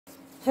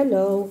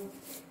Hello,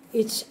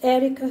 it's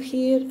Erika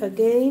here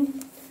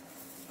again.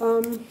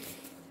 Well,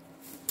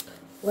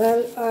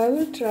 I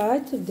will try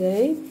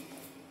today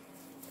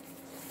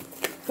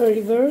a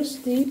reverse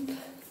dip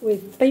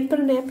with paper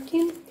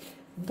napkin,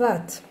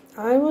 but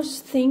I was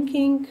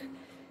thinking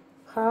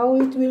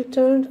how it will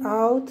turn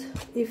out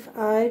if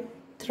I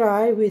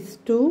try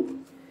with two.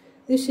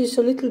 This is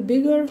a little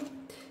bigger,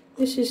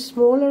 this is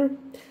smaller.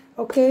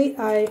 Okay,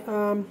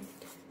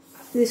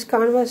 this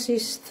canvas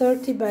is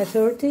 30 by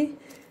 30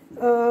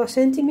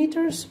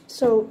 centimeters,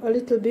 so a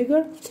little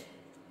bigger,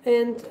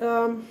 and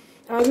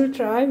I will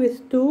try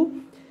with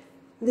two.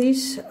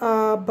 This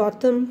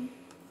bottom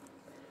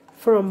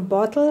from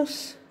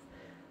bottles,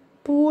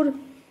 pour.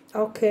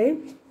 Okay,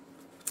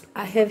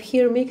 I have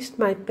here mixed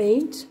my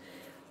paints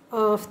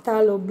of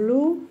phthalo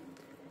blue,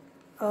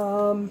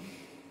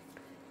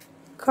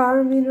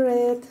 carmine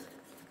red,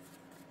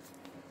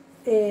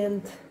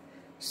 and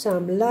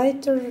some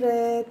lighter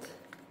red,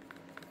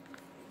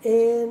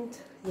 and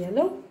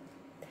yellow,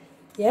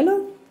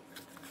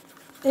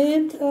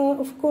 and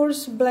of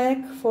course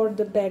black for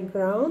the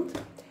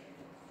background.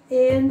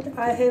 And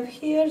I have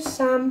here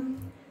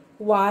some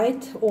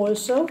white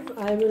also.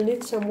 I will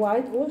need some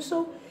white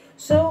also.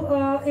 So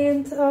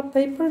and a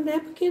paper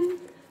napkin,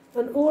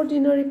 an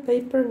ordinary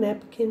paper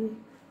napkin.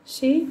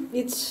 See,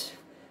 it's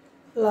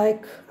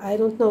like, I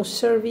don't know,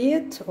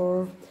 serviette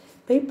or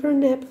paper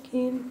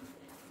napkin.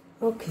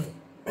 Okay.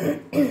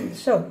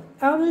 So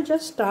I will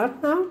just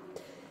start now,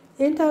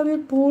 and I will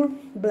pour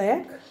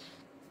black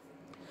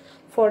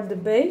for the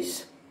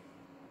base.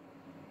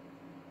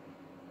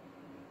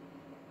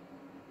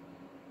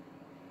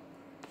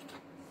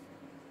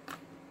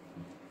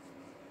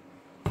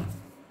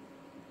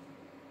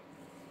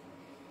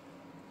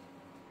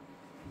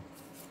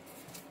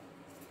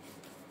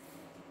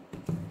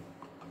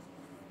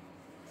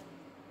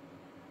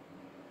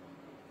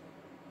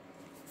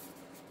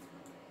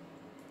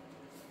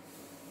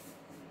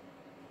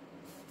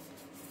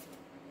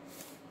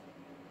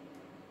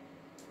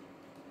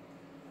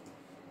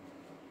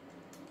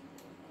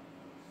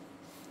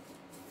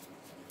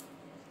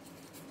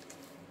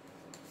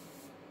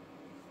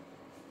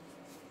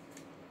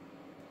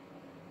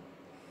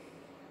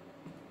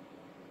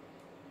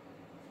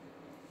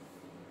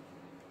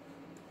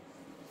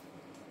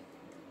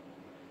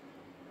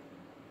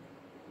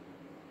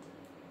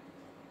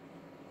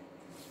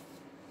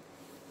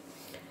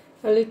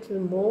 A little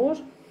more.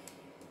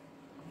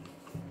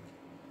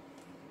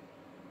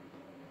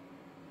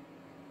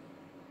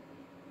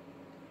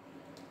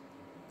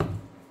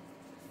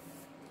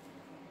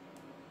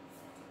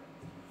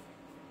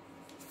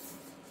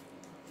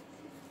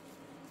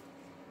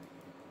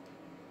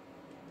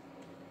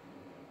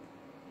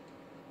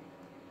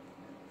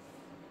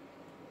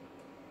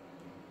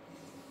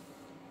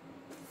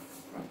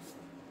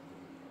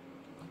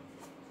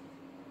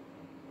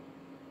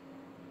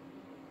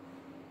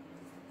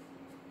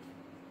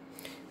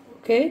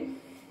 Okay,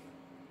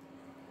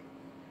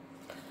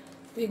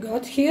 we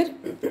got here.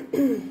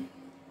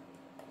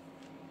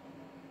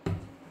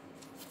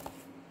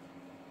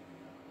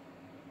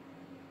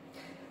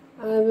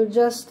 I will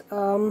just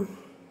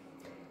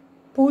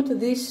put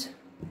this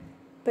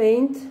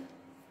paint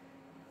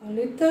a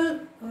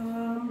little.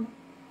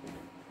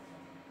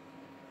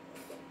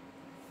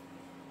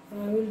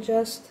 I will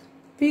just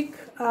pick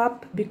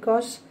up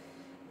because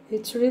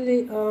it's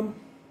really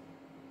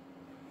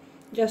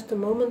just a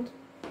moment.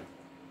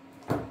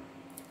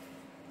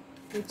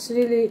 It's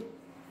really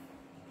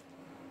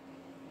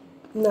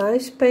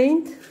nice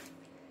paint,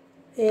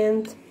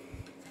 and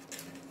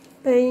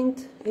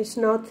paint is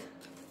not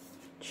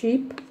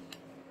cheap,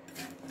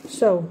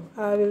 so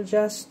I will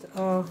just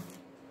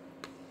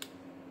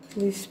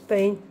this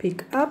paint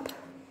pick up.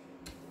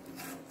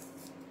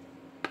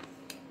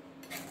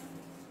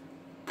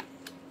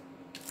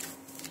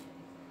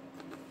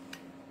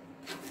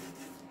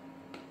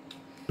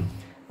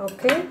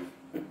 Okay.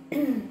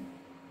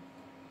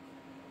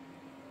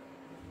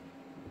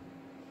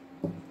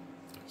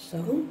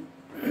 So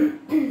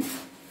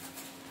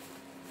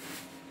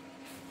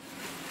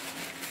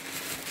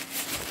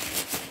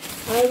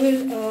I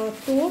will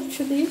torch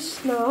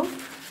this now,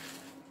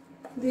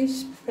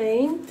 this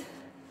paint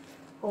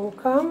on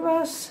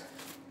canvas.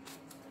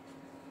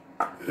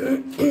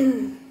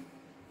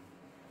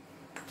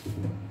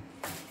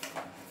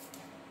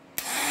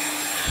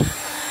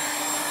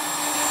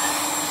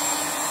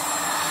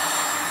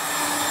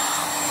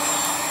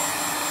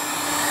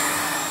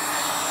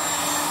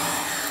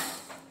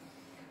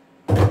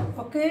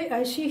 Okay,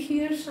 I see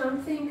here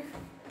something.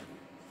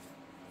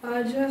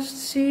 I just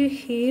see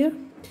here.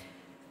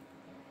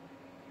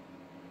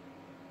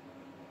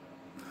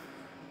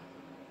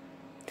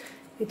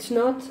 It's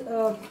not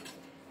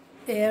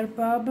air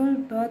bubble,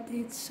 but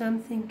it's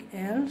something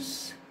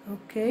else.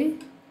 Okay.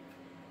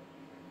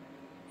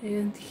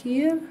 And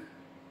here.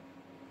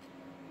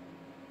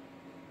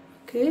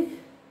 Okay.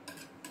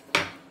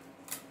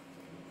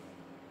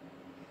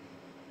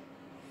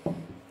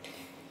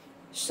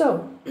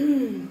 So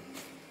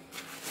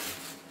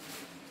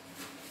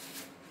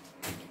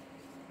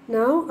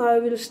Now I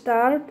will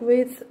start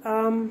with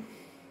I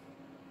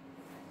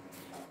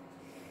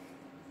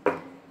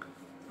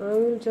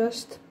will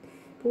just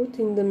put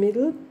in the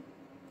middle.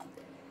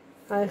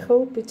 I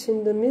hope it's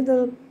in the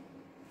middle,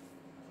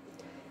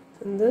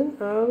 and then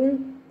I will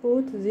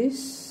put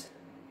this.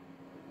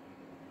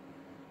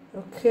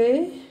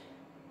 Okay,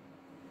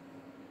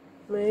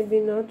 maybe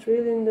not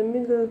really in the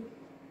middle.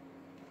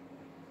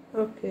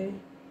 Okay,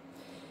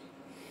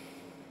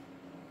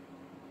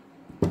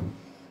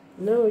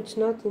 no, it's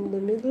not in the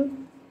middle.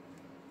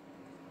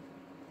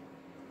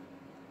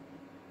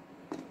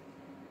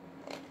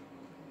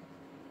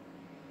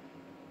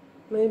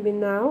 Maybe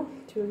now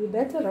it will be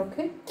better.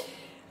 Okay.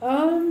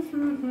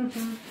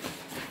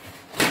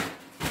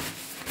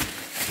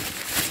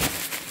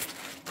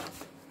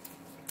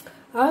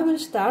 I will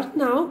start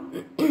now.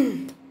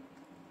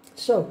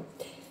 So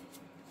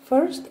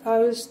first I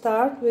will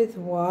start with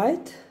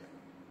white.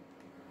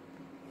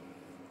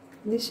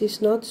 This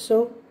is not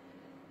so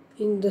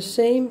in the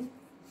same,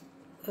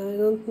 I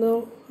don't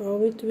know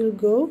how it will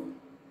go.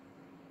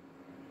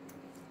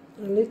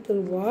 A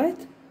little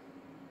white.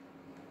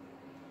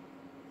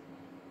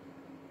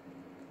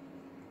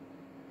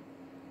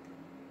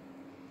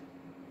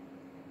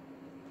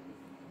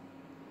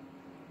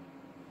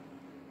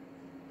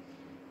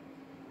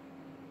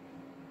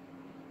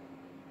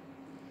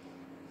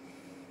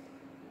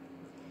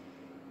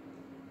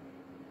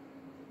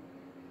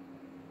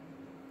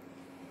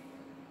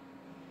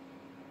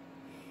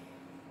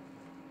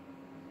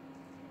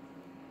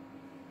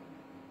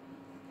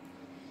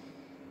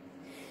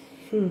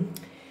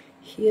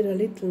 Here a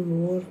little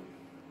more.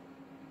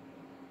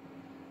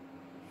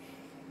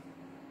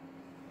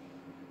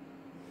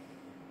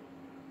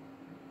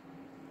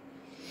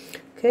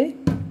 Okay,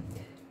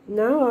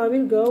 now I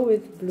will go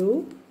with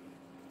blue.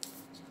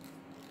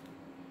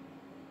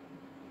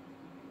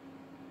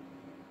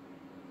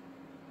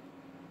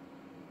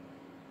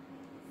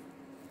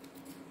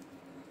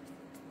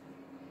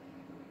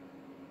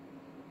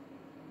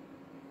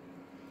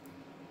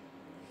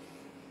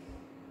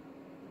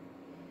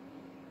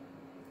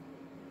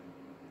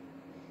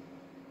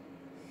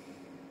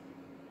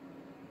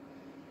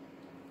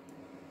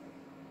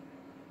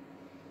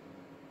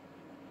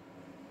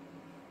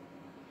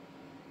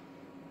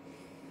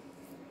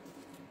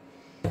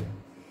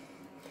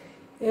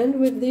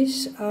 And with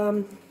this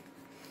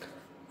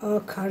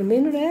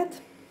carmine red,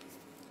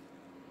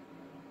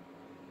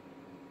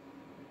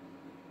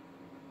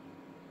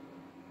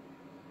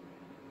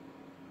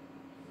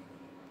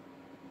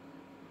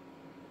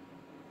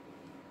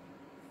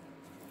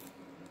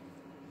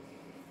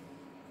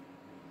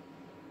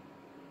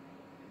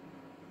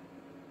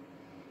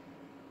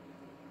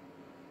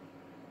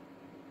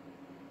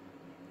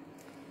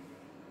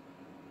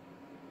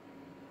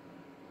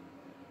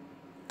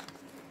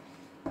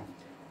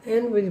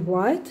 and with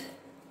white.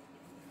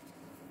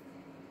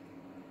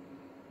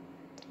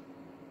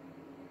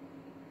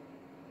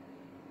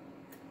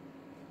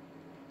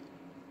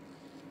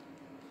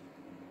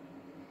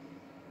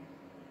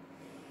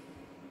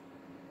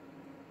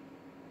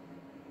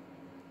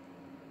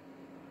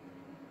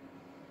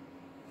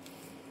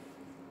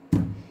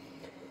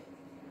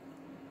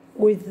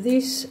 With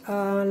this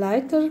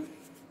lighter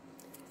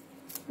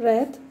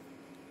red,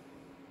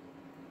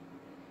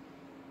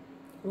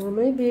 or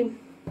maybe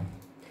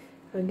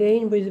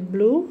again with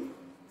blue.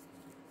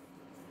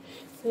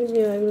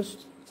 Maybe I will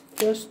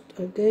just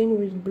again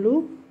with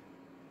blue.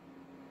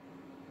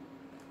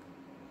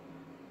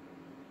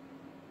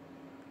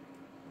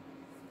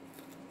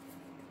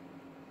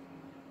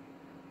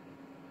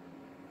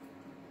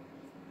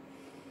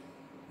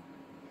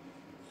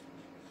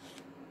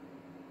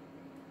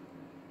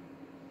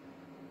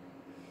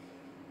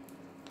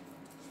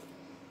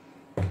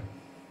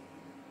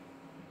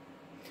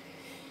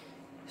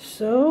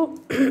 So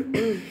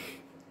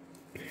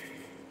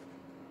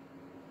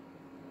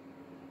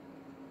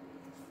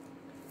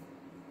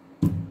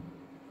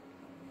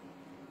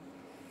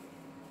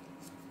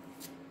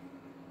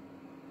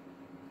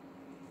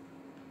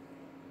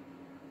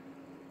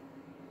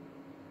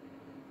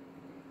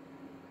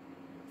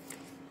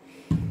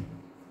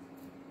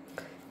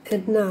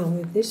and now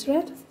with this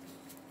red.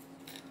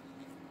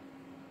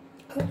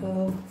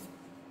 Uh-oh.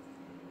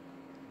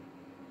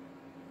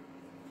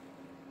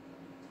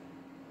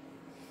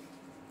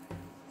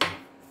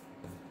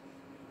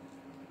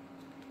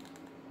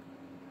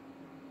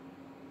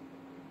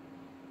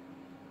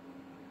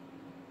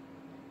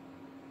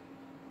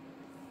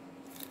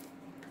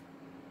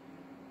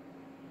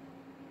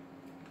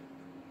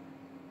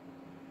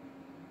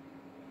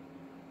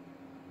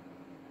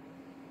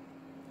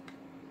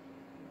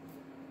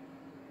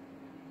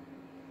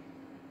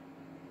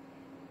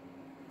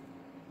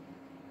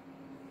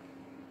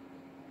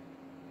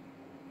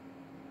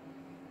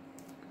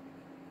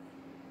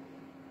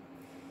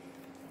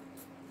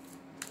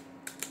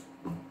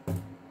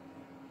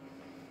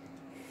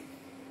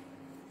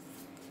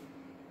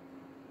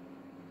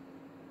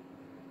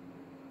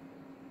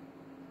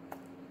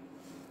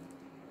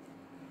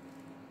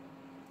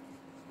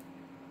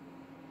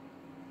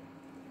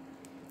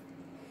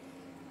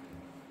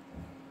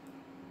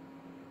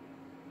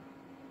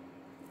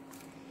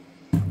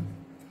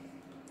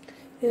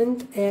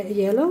 and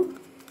yellow.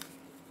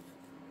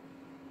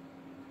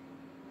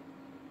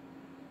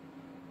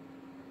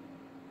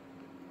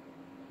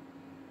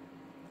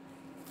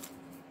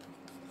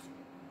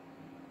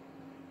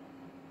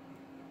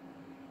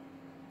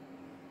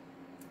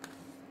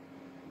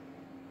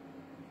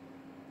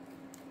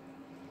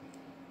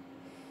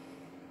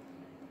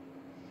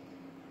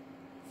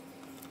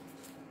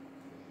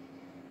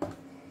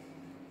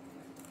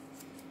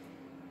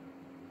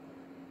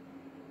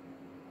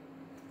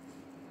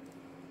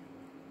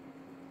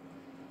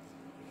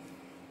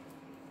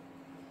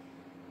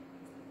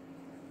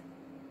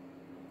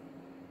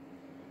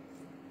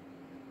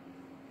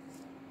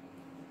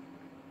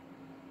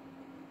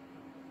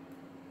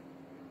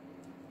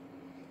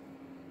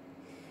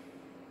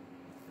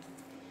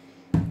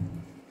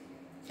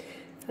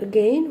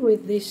 Again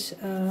with this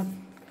a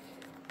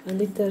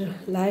little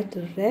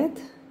lighter red.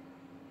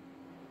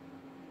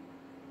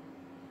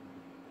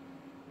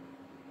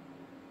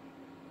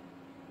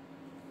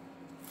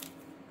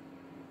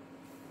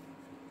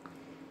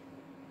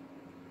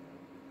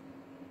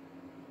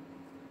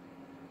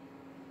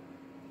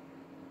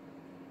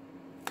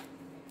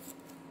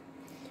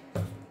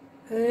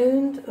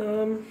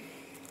 And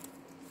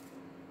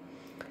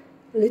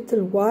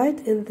little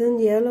white and then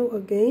yellow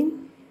again.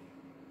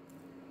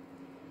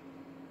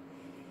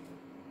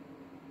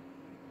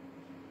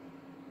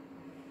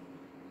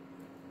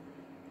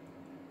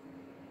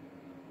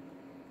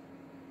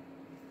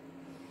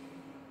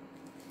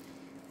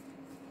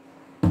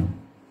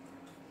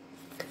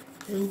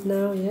 And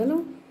now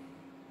yellow.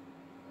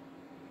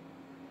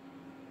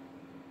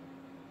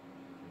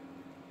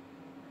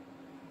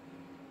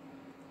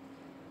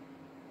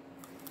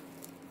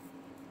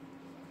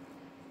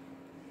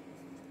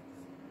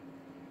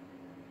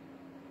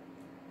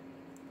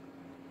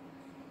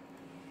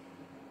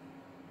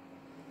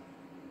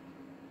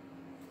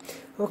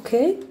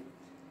 Okay,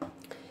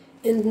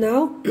 and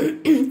now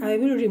I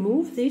will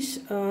remove this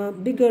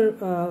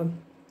bigger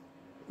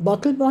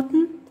bottle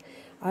button.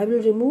 I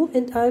will remove,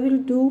 and I will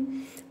do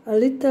a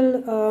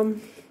little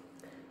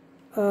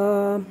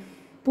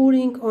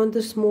pouring on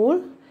the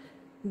small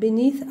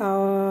beneath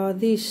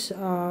this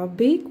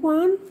big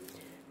one.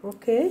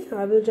 Okay,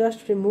 I will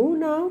just remove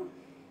now.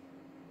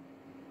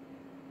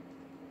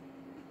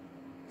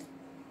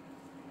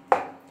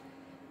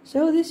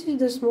 So this is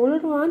the smaller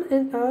one,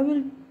 and I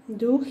will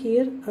do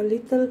here a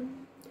little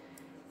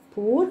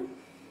pour.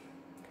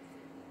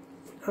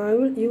 I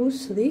will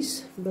use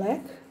this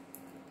black.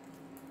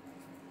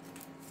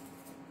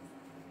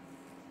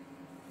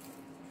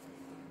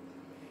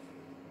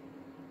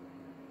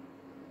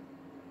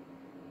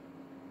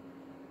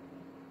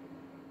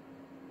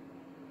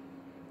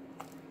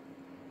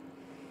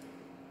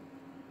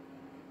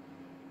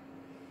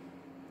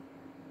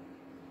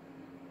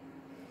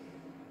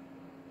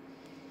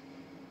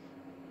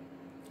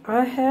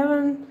 I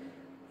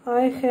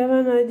have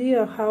an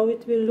idea how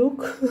it will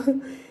look,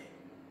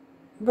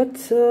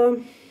 but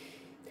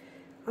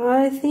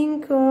I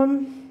think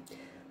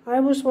I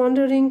was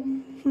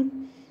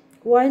wondering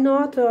why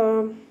not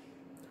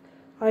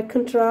I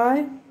can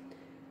try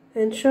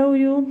and show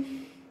you.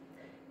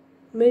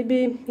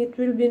 Maybe it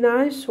will be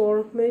nice,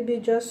 or maybe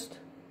just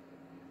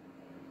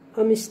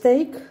a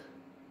mistake.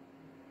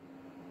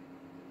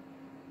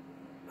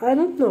 I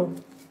don't know.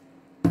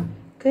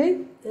 Okay,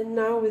 and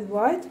now with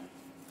white.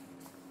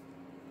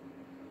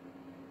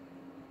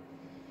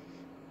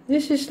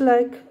 This is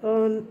like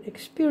an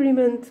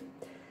experiment.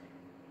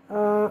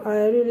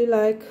 I really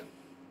like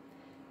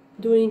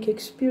doing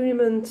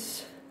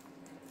experiments.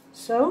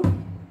 So,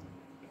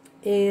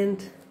 and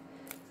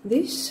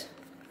this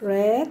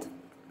red.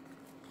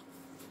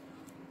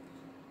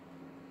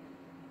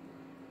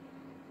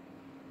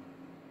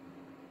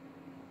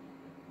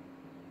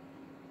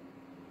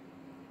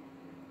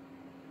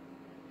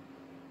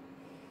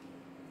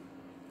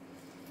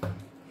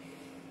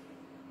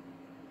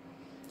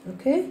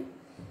 Okay.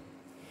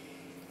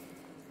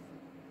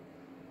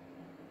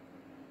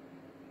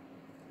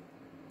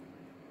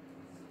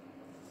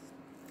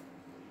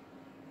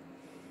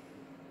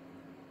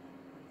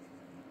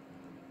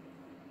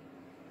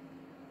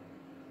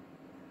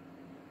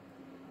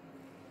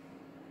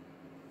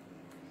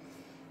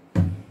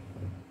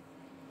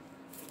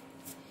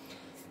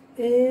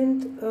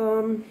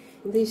 And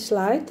this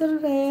lighter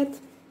red.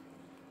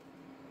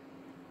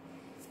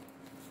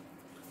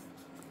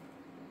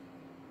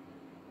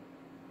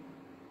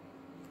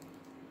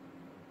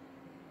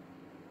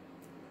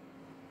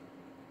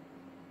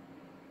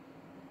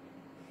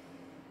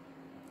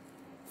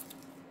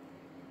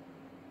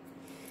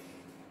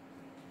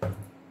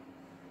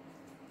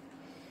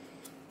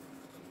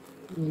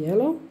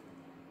 Yellow.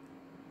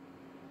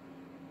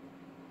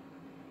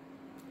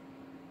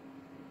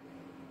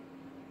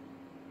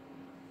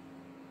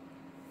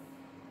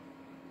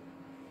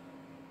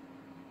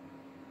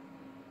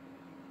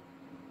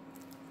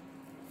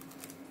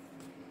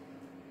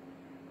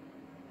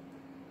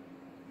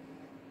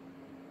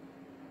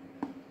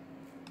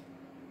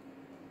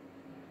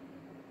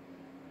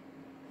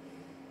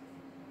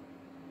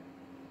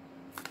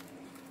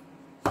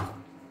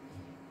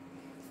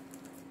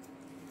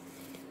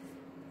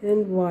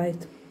 and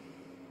white.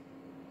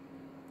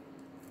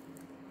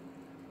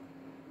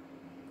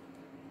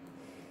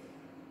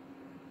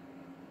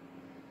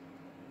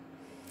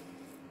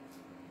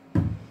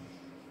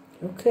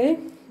 Okay,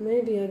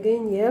 maybe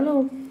again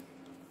yellow.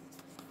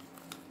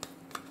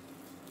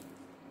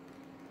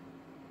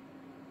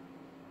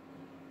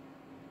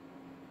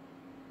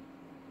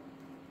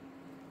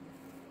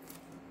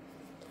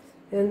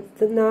 And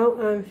now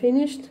I'm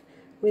finished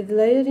with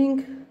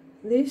layering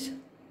this,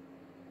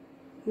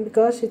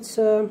 because it's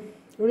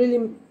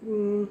really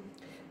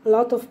a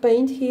lot of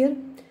paint here,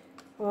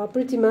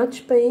 pretty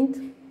much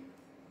paint.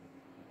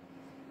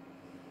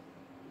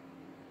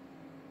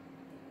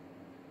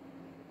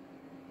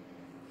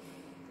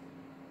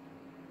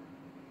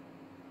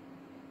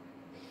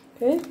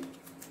 Okay,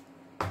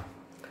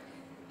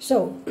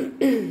 so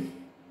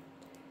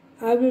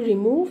I will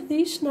remove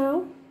this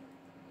now.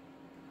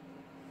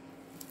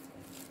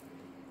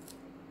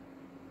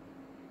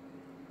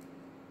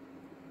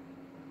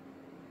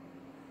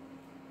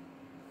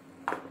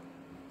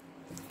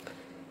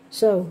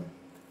 So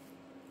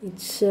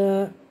it's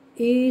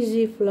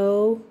easy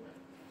flow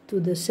to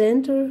the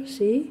center,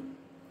 see?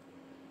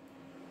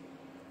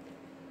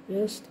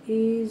 Just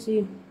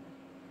easy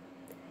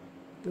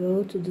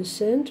go to the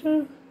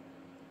center.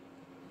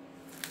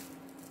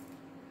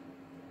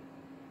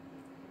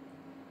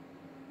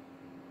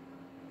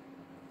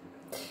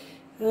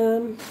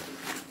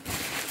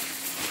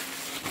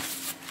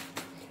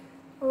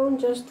 On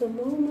just a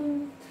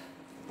moment.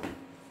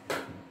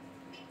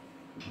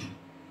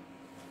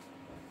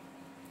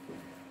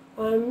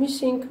 I'm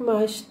missing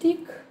my stick.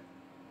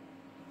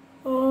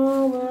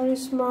 Oh, where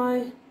is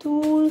my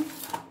tool?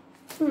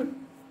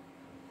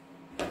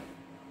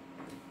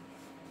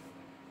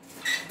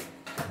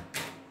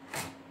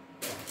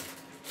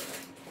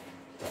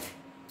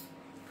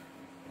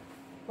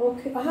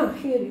 Okay,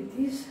 here it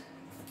is.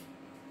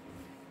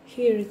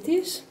 Here it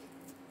is.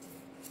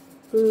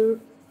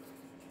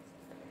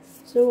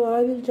 So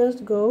I will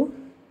just go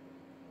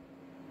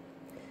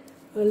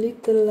a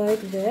little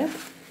like that.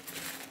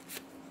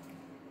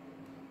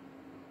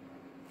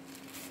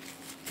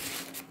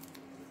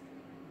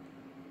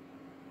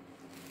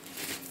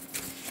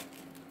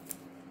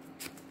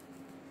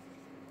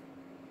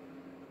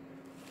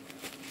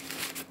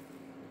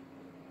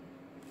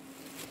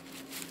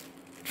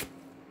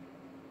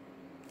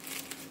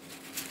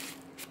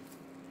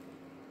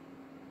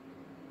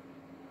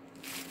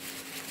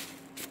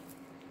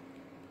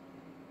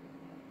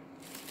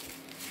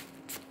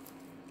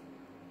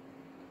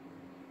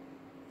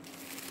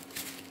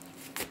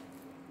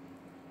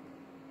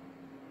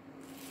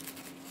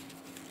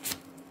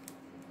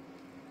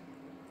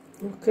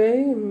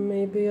 Okay,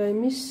 maybe I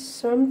missed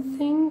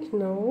something.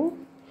 No.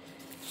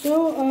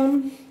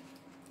 So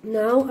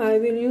now I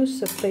will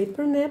use a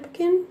paper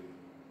napkin.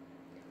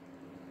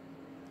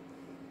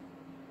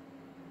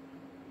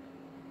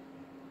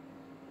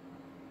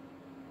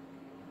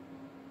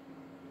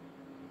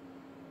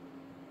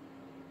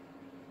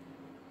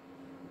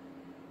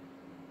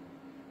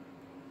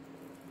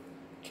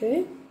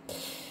 Okay.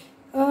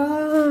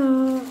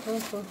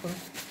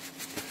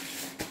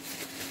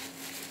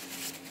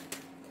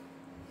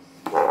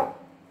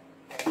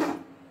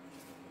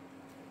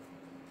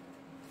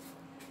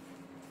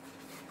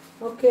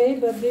 Okay,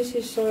 but this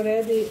is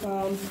already,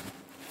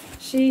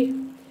 see,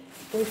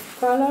 with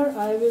color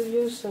I will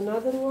use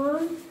another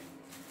one,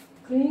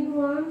 clean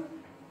one.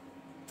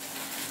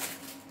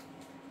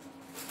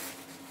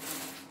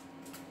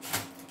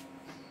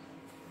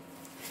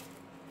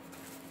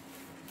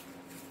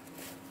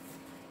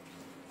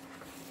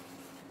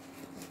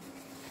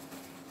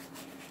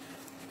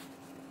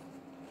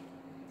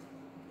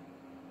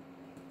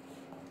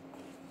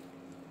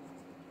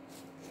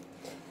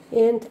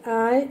 And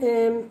I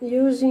am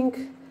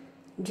using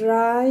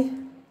dry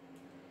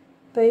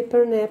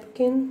paper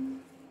napkin,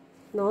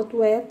 not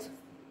wet,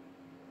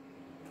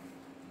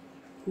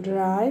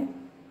 dry.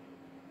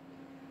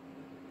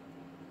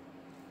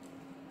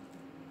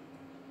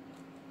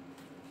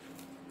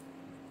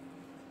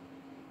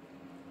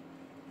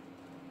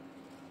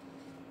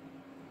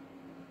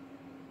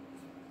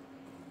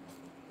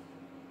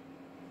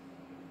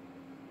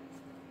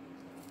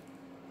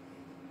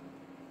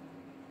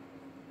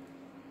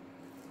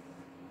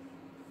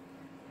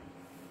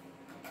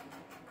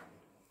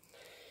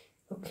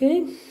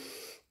 Okay,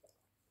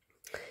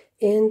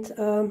 and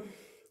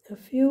a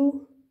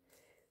few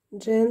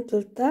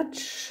gentle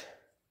touch.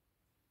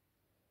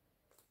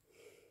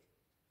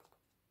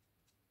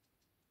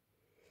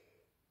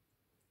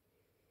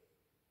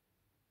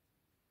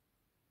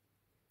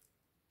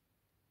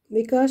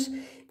 Because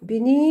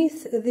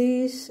beneath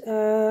this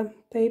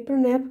paper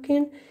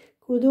napkin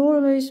could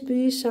always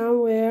be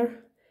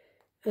somewhere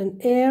an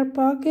air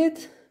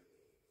pocket,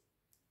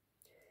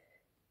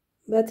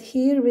 but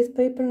here with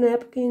paper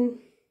napkin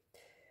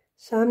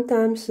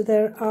sometimes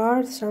there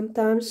are,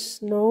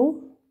 sometimes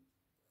no.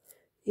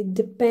 It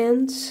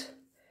depends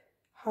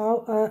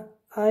how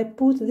I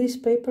put this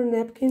paper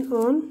napkin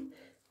on.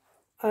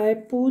 I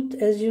put,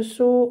 as you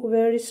saw,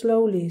 very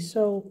slowly,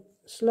 so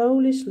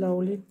slowly,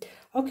 slowly.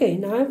 Okay,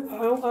 now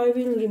I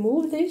will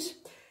remove this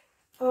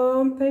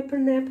paper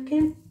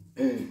napkin.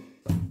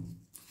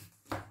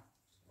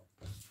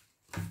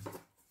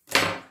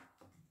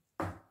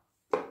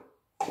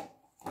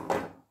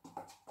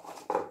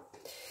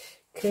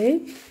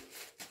 Okay.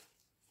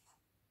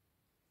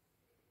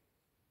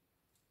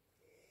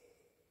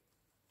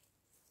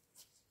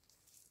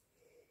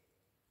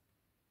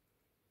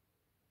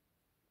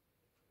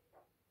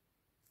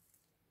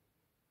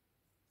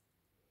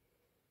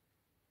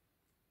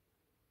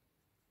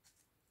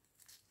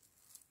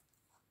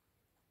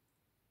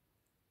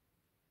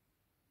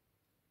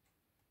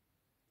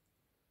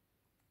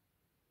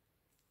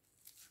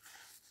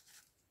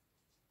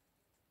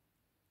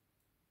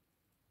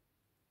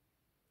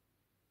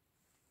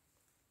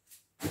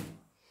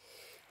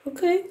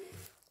 Okay,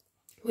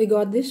 we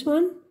got this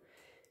one.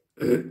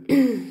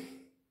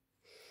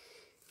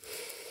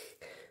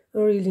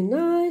 Really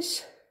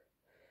nice.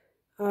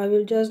 I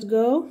will just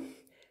go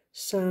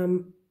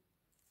some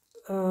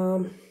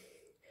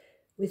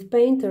with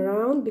paint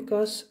around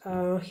because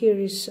here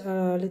is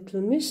a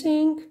little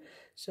missing,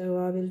 so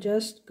I will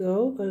just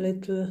go a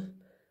little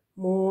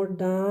more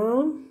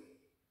down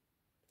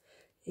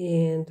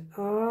and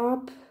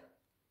up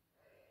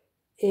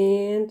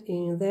and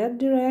in that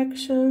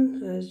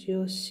direction, as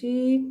you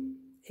see,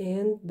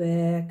 and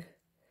back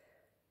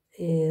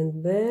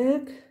and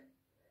back.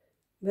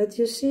 But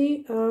you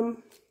see,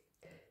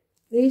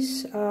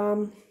 this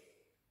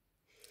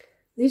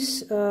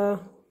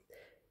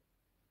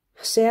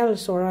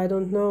cells, or I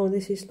don't know,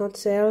 this is not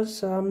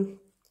cells,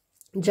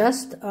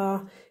 just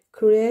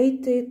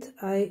created.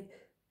 I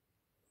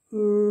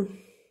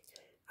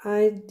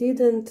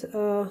didn't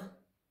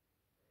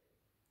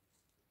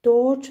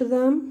torch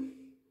them,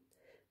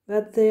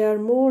 but they are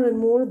more and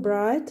more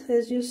bright,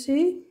 as you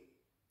see.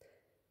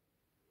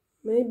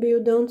 Maybe you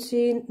don't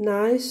see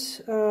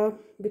nice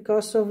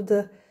because of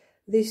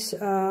this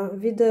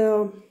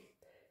video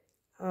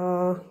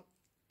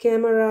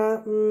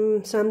camera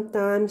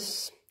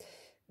sometimes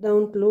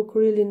don't look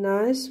really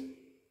nice.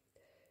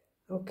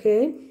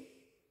 Okay,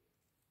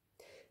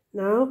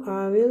 now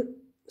I will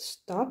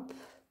stop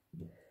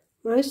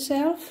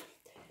myself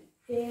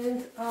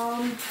and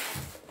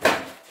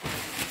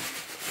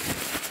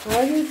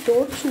I will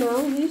torch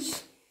now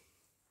this.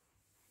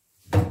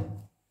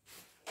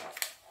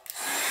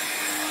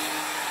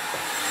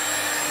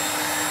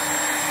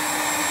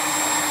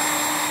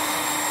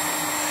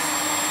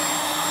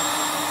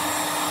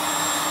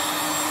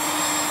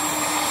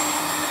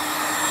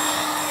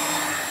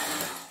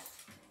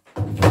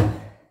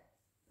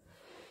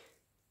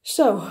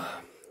 So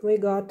we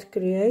got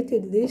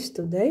created this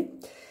today.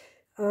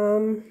 I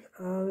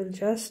will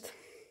just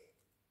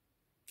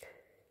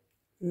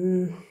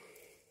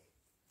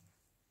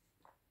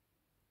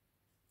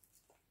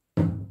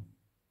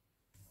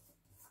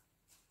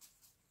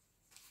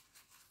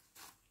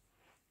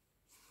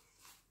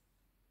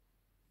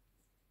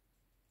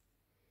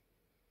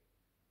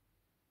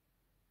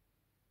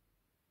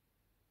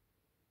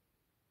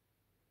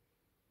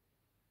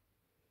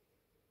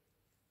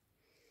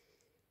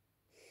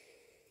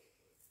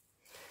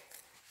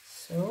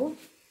so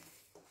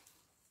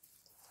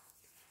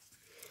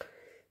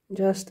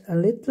just a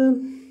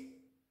little.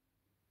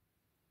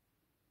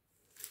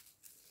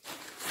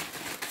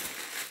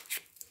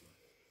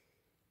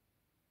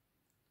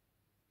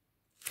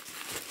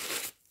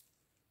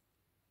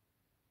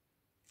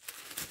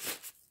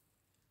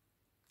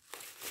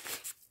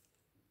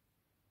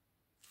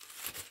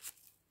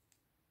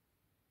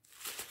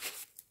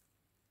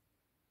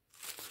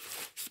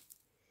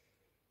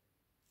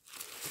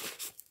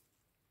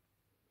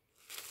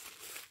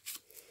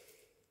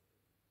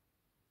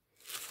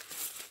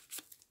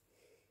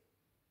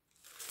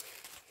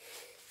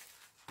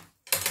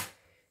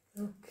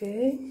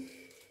 Okay.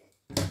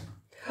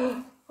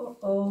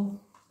 Oh,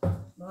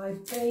 my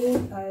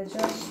paint! I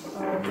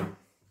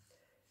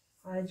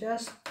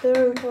just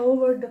turned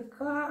over the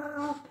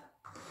cup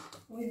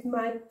with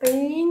my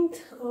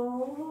paint.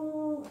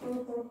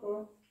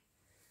 Oh.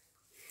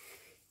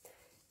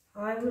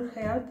 I will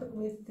help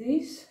with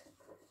this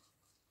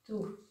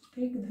to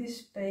pick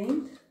this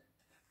paint.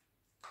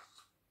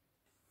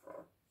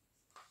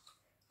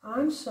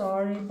 I'm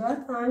sorry,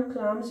 but I'm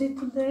clumsy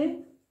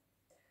today.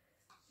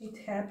 It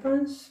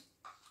happens.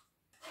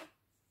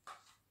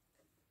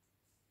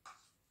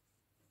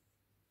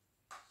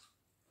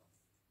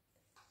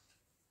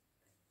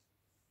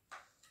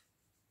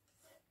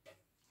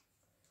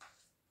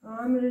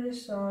 I'm really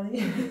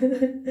sorry,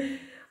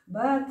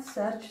 but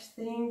such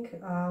thing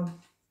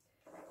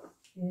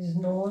is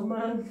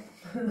normal.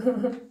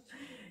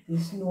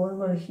 Is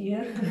normal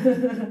here.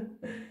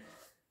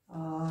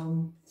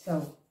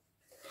 So,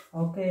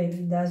 okay,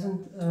 it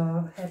doesn't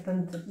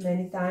happen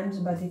many times,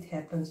 but it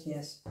happens,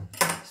 yes.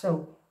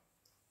 So,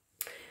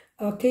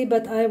 okay,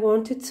 but I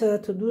wanted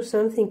to do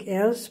something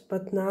else,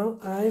 but now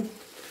I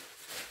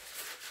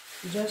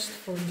just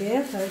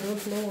forget. I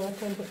don't know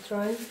what I'm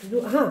trying to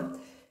do. Aha!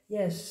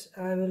 Yes,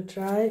 I will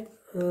try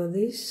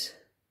this.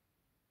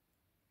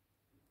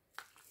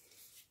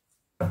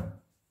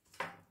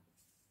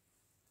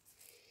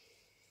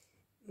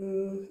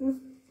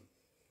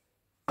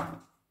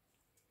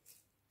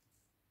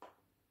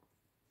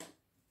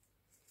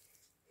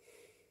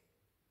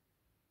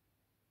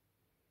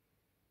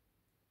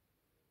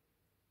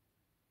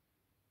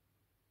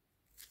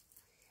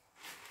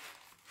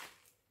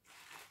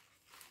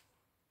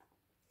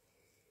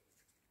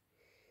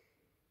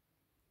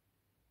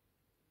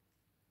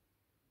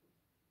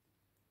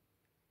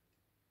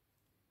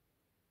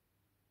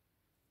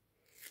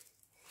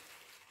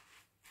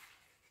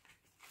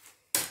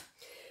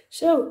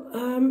 So,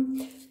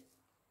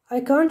 I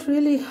can't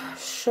really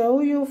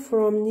show you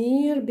from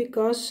near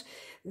because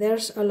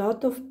there's a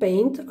lot of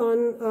paint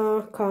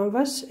on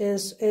canvas.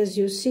 As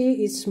you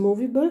see, it's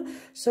movable.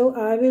 So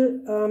I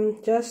will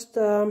just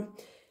turn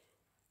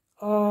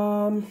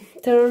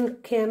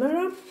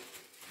camera.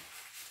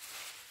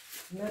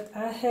 But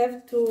I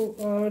have to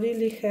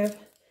really have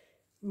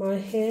my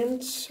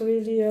hands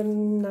really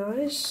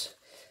nice.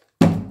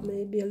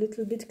 Maybe a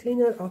little bit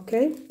cleaner.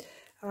 Okay,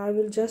 I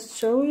will just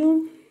show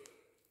you.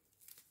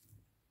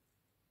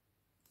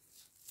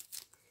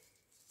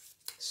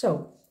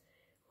 So,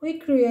 we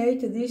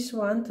create this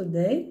one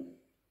today.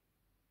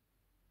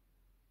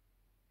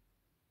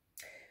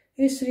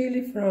 It's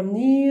really from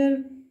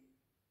near.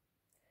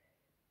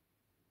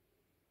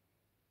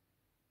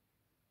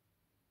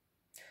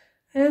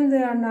 And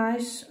they are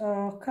nice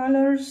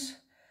colors.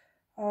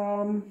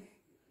 I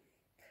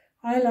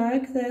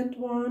like that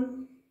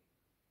one.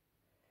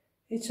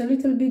 It's a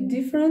little bit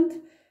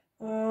different.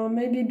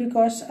 Maybe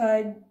because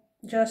I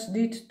just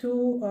did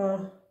two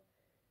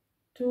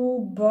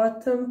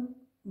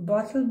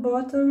bottle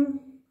bottom.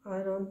 I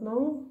don't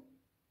know.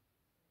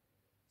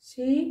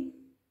 See,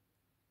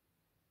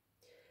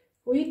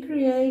 we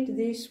create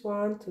this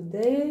one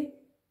today.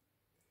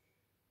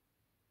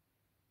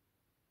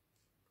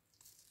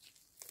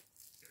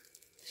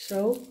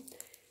 So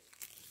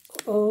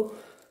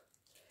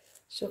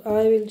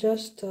I will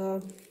just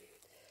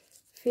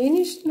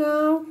finish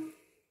now.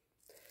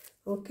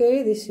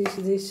 Okay, this is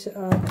this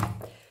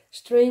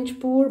strange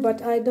pour,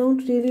 but I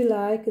don't really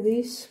like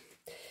this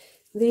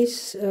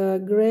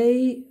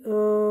gray.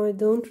 I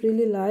don't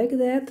really like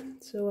that,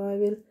 so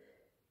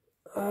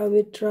I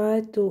will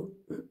try to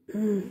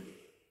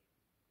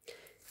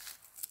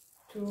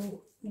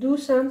to do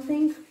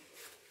something.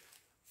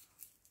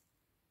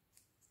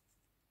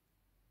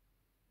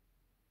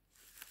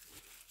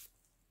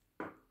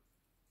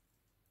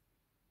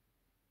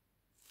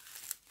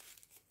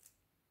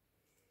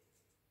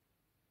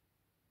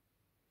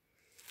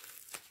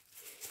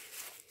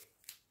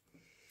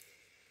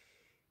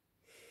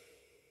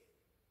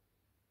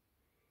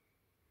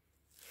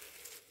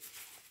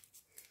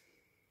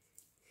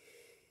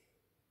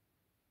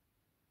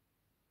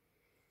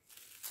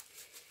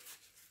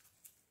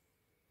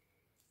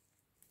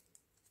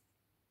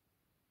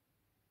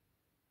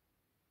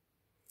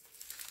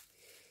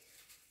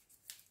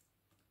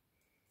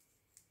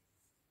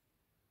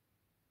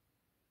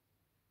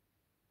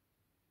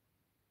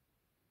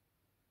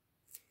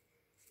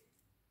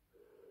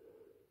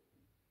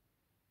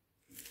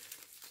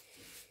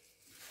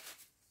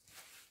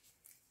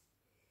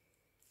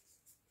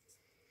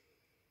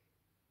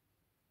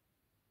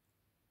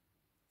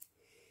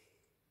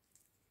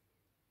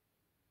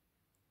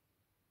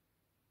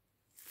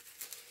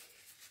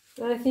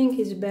 I think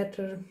it's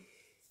better.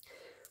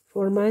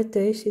 For my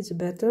taste, it's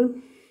better.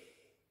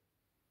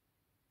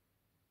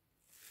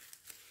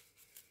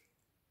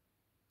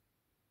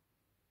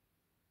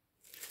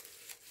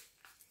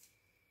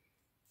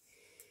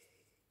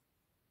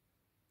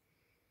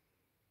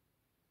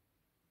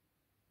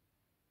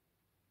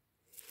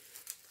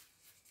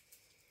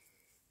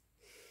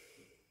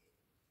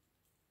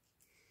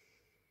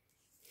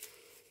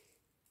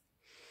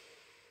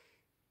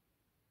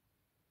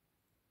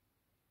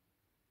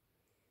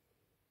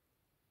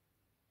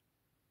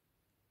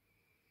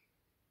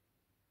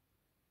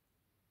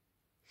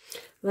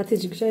 But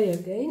it's gray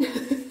again.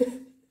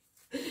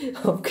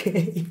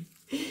 Okay.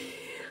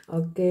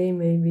 Okay,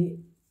 maybe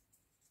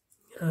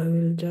I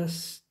will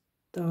just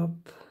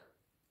stop.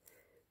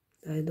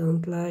 I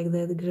don't like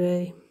that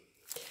gray.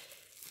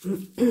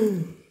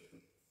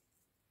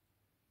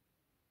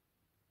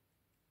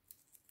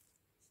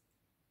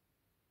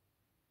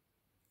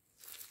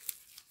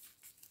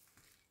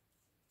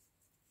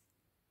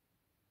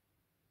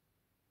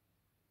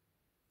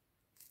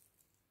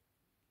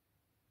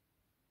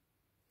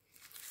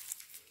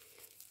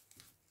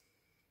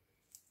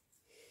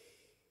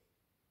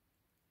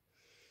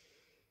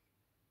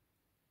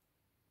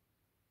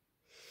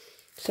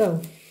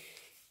 So,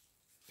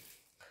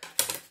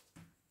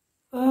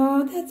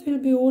 that will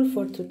be all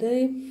for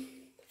today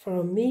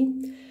from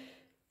me.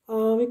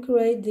 We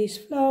create this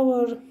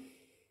flower,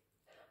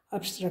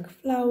 abstract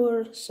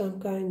flower,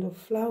 some kind of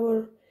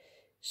flower.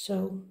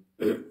 So,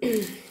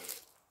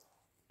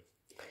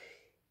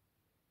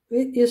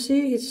 you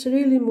see, it's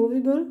really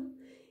movable,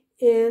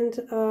 and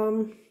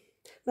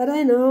but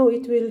I know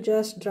it will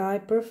just dry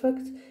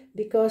perfect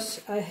because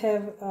I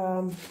have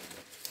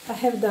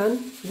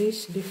done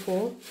this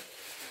before.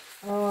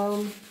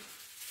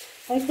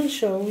 I can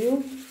show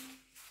you.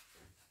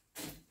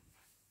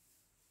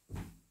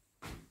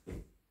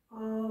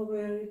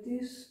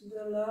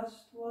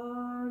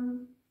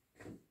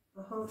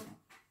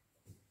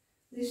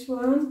 This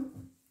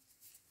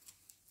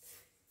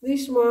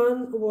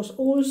one was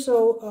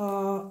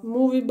also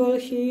movable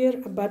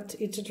here, but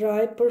it's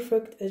dry,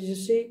 perfect, as you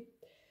see.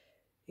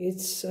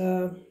 It's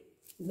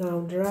now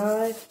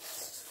dry,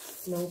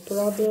 no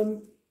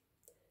problem.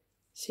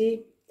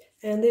 See?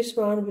 And this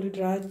one will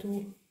dry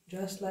too,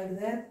 just like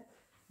that.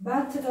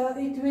 But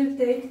it will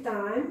take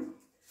time.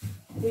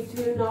 It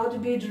will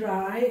not be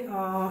dry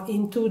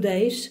in 2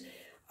 days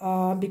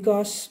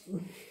because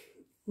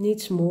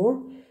needs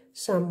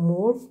some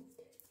more.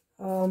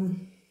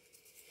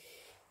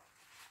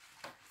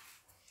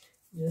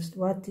 Just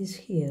what is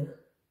here?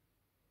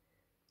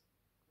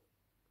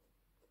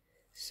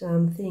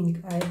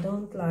 Something I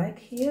don't like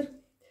here.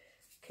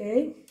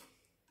 Okay.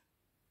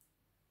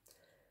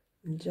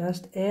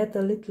 Just add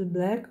a little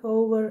black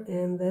over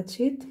and that's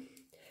it.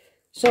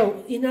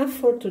 So enough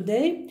for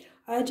today.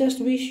 I just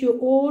wish you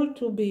all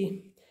to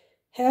be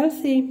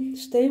healthy,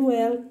 stay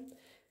well,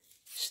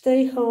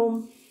 stay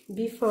home,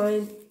 be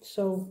fine.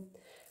 So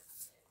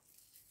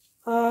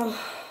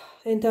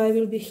and I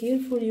will be here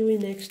for you in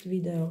next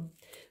video.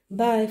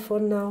 Bye for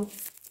now.